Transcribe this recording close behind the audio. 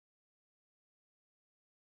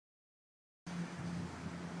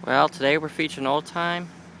Well, today we're featuring old-time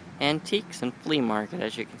antiques and flea market,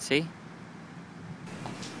 as you can see.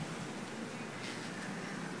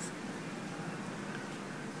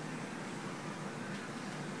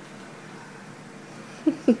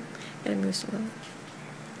 Gotta move slow.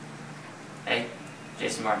 Hey,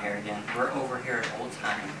 Jason Martin here again. We're over here at Old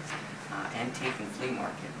Time Antique and Flea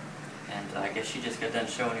Market, and I guess she just got done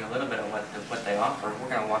showing you a little bit of what they offer. We're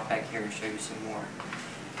going to walk back here and show you some more.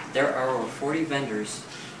 There are over 40 vendors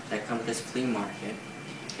that come to this flea market,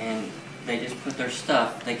 and they just put their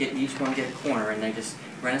stuff. Each one get a corner, and they just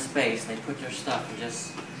rent a space. And they put their stuff and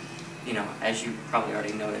just, you know, as you probably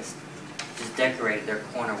already noticed, just decorated their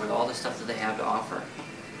corner with all the stuff that they have to offer.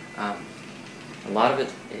 A lot of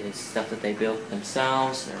it is stuff that they built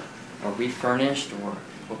themselves, or refurnished, or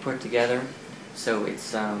put together. So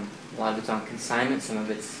it's a lot of it's on consignment. Some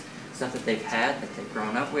of it's stuff that they've had, that they've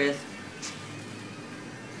grown up with.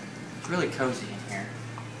 It's really cozy in here.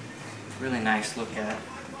 Really nice look at.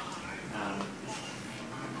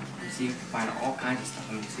 See, you can find all kinds of stuff.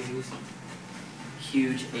 I mean, see these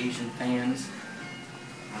huge Asian fans,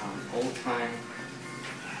 old time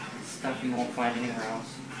stuff you won't find anywhere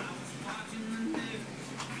else.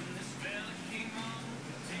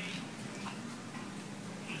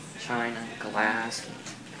 China, glass,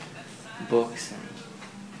 books, and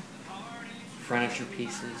furniture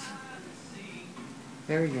pieces.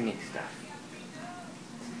 Very unique stuff.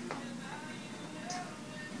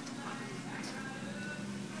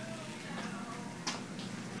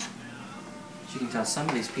 As you can tell, some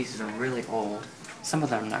of these pieces are really old. Some of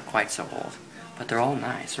them are not quite so old, but they're all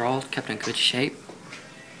nice. They're all kept in good shape.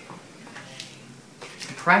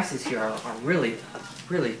 The prices here are really,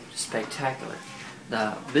 really spectacular.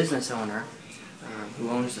 The business owner who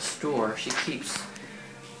owns the store, she keeps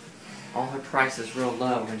all her prices real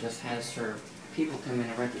low and just has her people come in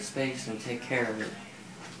and rent the space and take care of it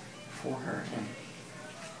for her.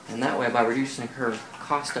 And that way, by reducing her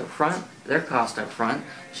cost up front, their cost up front,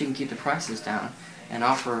 she can keep the prices down and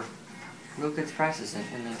offer real good prices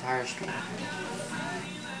in the entire store.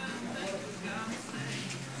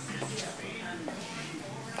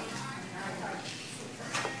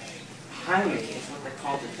 Behind me is what they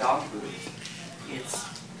call the dog booth. It's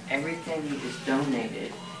everything is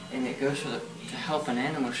donated, and it goes to help an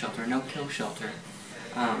animal shelter, no-kill shelter.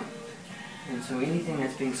 And so anything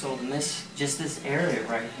that's being sold in this area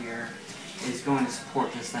right here is going to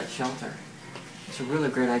support just that shelter. It's a really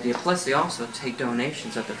great idea. Plus, they also take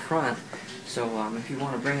donations at the front. So if you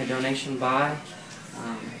want to bring a donation by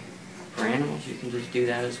for animals, you can just do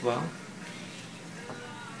that as well.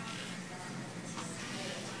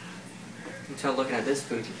 You can tell looking at this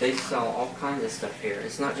booth, they sell all kinds of stuff here.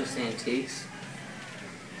 It's not just antiques.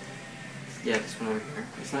 Yeah, this one over here.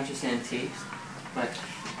 It's not just antiques, but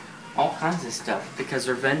all kinds of stuff, because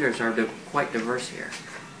their vendors are quite diverse here.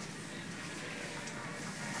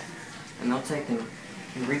 And they'll take and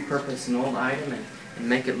repurpose an old item and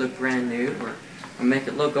make it look brand new, or make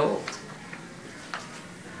it look old.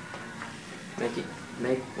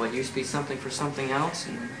 Make what used to be something for something else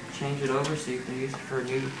and change it over so you can use it for a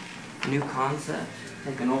new concept.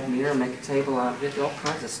 Take an old mirror, make a table out of it, all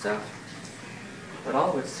kinds of stuff. But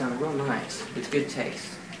all of it's done real nice, with good taste.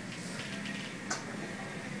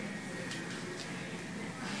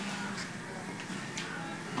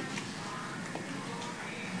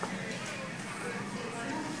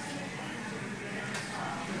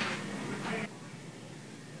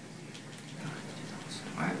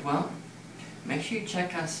 Alright, well, make sure you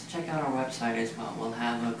check out our website as well. We'll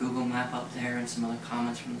have a Google map up there and some other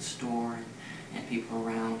comments from the store and people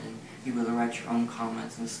around, and you will write your own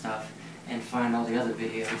comments and stuff and find all the other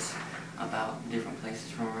videos about different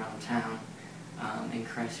places from around town in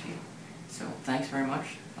Crestview. So thanks very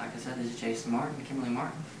much. Like I said, this is Jason Martin, Kimberly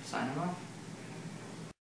Martin, signing off.